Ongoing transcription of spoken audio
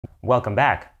Welcome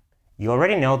back. You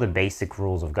already know the basic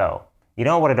rules of Go. You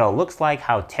know what it all looks like,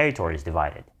 how territory is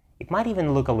divided. It might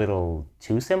even look a little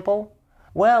too simple.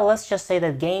 Well, let's just say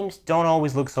that games don't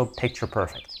always look so picture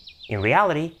perfect. In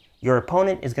reality, your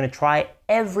opponent is going to try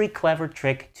every clever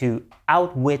trick to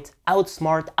outwit,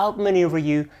 outsmart, outmaneuver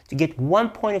you to get 1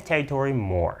 point of territory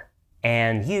more.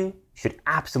 And you should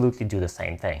absolutely do the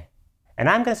same thing. And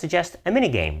I'm going to suggest a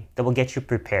minigame that will get you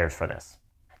prepared for this.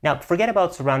 Now, forget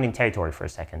about surrounding territory for a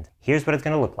second. Here's what it's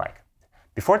going to look like.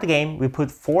 Before the game, we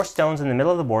put 4 stones in the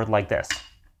middle of the board like this,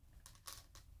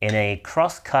 in a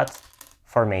cross-cut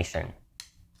formation.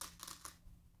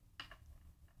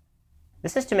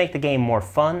 This is to make the game more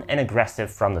fun and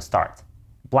aggressive from the start.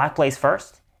 Black plays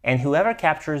first, and whoever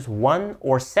captures 1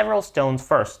 or several stones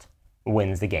first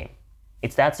wins the game.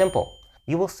 It's that simple.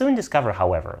 You will soon discover,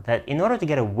 however, that in order to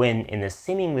get a win in this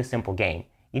seemingly simple game,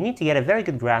 you need to get a very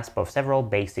good grasp of several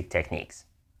basic techniques.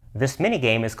 This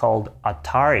minigame is called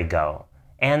Atari Go,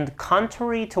 and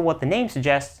contrary to what the name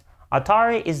suggests,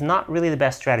 Atari is not really the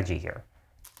best strategy here.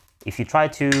 If you try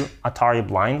to Atari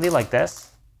blindly like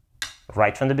this,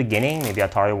 right from the beginning, maybe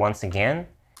Atari once again,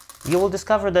 you will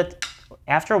discover that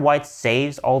after white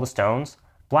saves all the stones,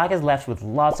 black is left with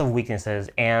lots of weaknesses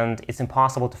and it's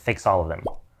impossible to fix all of them.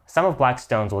 Some of black's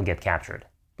stones will get captured.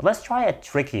 But let's try a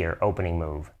trickier opening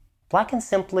move. Black can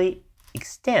simply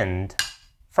extend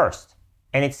first.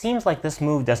 And it seems like this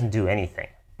move doesn't do anything,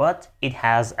 but it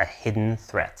has a hidden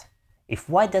threat. If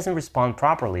white doesn't respond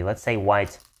properly, let's say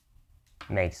white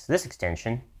makes this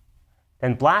extension,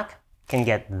 then black can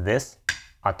get this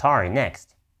Atari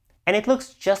next. And it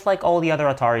looks just like all the other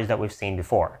Ataris that we've seen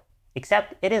before,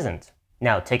 except it isn't.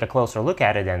 Now take a closer look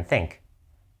at it and think,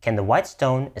 can the white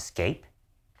stone escape?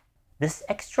 This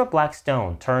extra black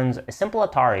stone turns a simple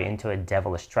Atari into a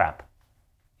devilish trap.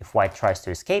 If white tries to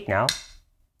escape now,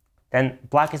 then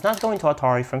black is not going to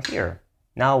Atari from here.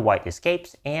 Now white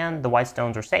escapes and the white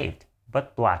stones are saved,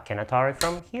 but black can Atari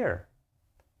from here.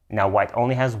 Now white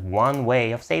only has one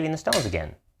way of saving the stones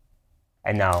again.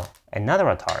 And now another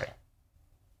Atari.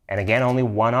 And again only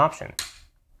one option.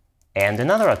 And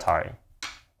another Atari.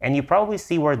 And you probably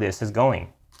see where this is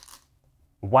going.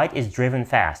 White is driven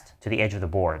fast to the edge of the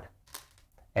board.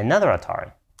 Another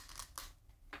Atari.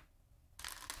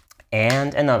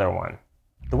 And another one.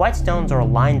 The white stones are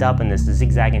lined up in this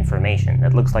zigzagging formation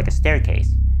that looks like a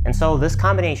staircase, and so this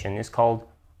combination is called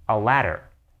a ladder,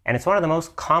 and it's one of the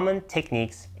most common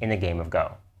techniques in the game of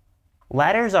Go.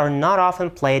 Ladders are not often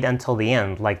played until the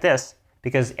end, like this,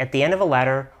 because at the end of a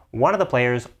ladder, one of the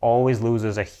players always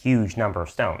loses a huge number of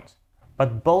stones.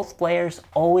 But both players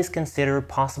always consider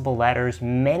possible ladders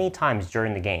many times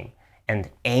during the game, and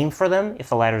aim for them if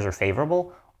the ladders are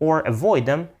favorable, or avoid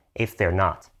them if they're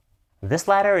not. This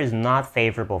ladder is not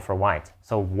favorable for white,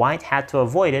 so white had to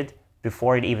avoid it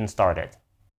before it even started.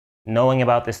 Knowing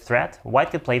about this threat, white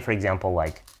could play, for example,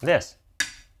 like this.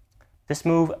 This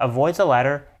move avoids a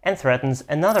ladder and threatens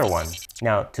another one,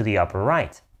 now to the upper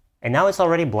right. And now it's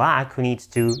already black who needs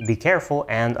to be careful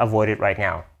and avoid it right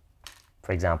now.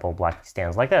 For example, black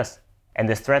stands like this, and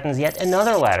this threatens yet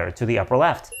another ladder to the upper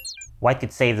left. White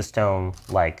could save the stone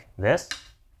like this,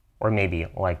 or maybe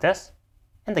like this,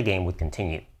 and the game would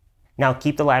continue. Now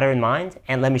keep the ladder in mind,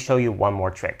 and let me show you one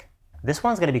more trick. This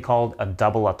one's going to be called a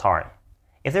double Atari.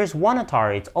 If there's one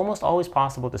Atari, it's almost always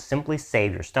possible to simply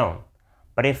save your stone.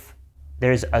 But if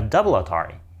there's a double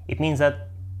Atari, it means that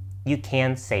you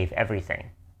can't save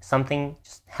everything. Something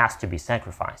just has to be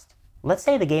sacrificed. Let's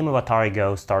say the game of Atari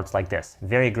Go starts like this,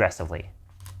 very aggressively.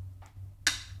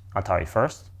 Atari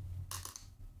first,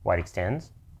 white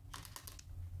extends,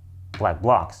 black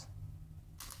blocks,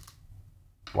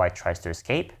 white tries to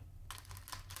escape,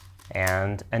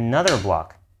 and another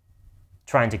block,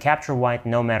 trying to capture white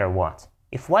no matter what.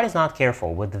 If white is not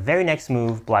careful, with the very next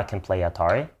move, black can play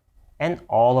Atari, and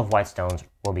all of white's stones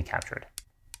will be captured.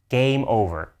 Game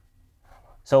over.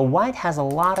 So white has a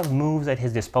lot of moves at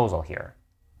his disposal here.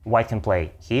 White can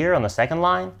play here on the second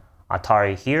line,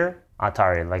 Atari here,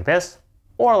 Atari like this,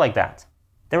 or like that.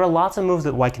 There are lots of moves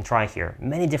that white can try here,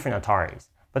 many different Ataris,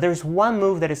 but there's one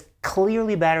move that is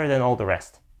clearly better than all the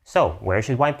rest. So where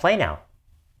should white play now?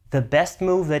 The best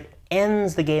move that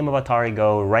ends the game of Atari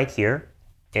Go right here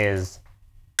is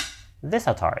this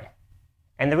Atari.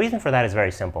 And the reason for that is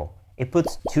very simple. It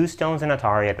puts 2 stones in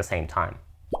Atari at the same time.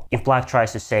 If black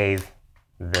tries to save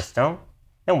this stone,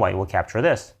 then white will capture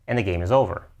this, and the game is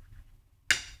over.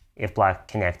 If black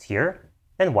connects here,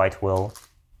 then white will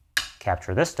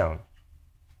capture this stone.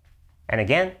 And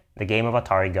again, the game of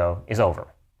Atari Go is over.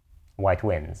 White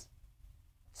wins.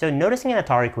 So noticing an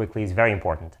Atari quickly is very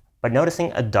important, but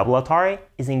noticing a double Atari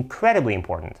is incredibly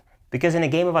important, Because in a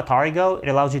game of Atari Go, it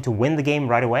allows you to win the game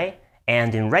right away,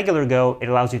 and in regular Go, it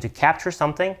allows you to capture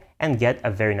something and get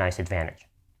a very nice advantage.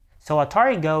 So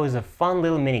Atari Go is a fun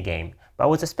little mini game, but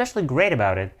what's especially great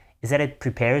about it is that it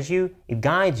prepares you, it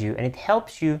guides you, and it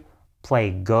helps you play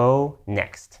Go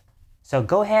next. So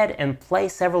go ahead and play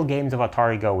several games of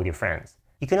Atari Go with your friends.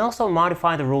 You can also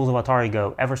modify the rules of Atari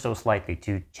Go ever so slightly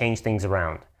to change things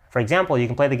around. For example, you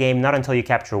can play the game not until you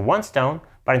capture 1 stone,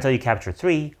 but until you capture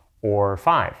 3 or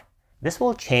 5. This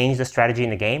will change the strategy in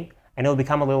the game, and it will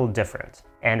become a little different.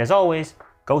 And as always,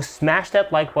 go smash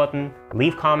that like button,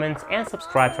 leave comments, and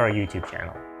subscribe to our YouTube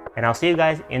channel. And I'll see you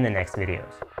guys in the next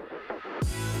videos.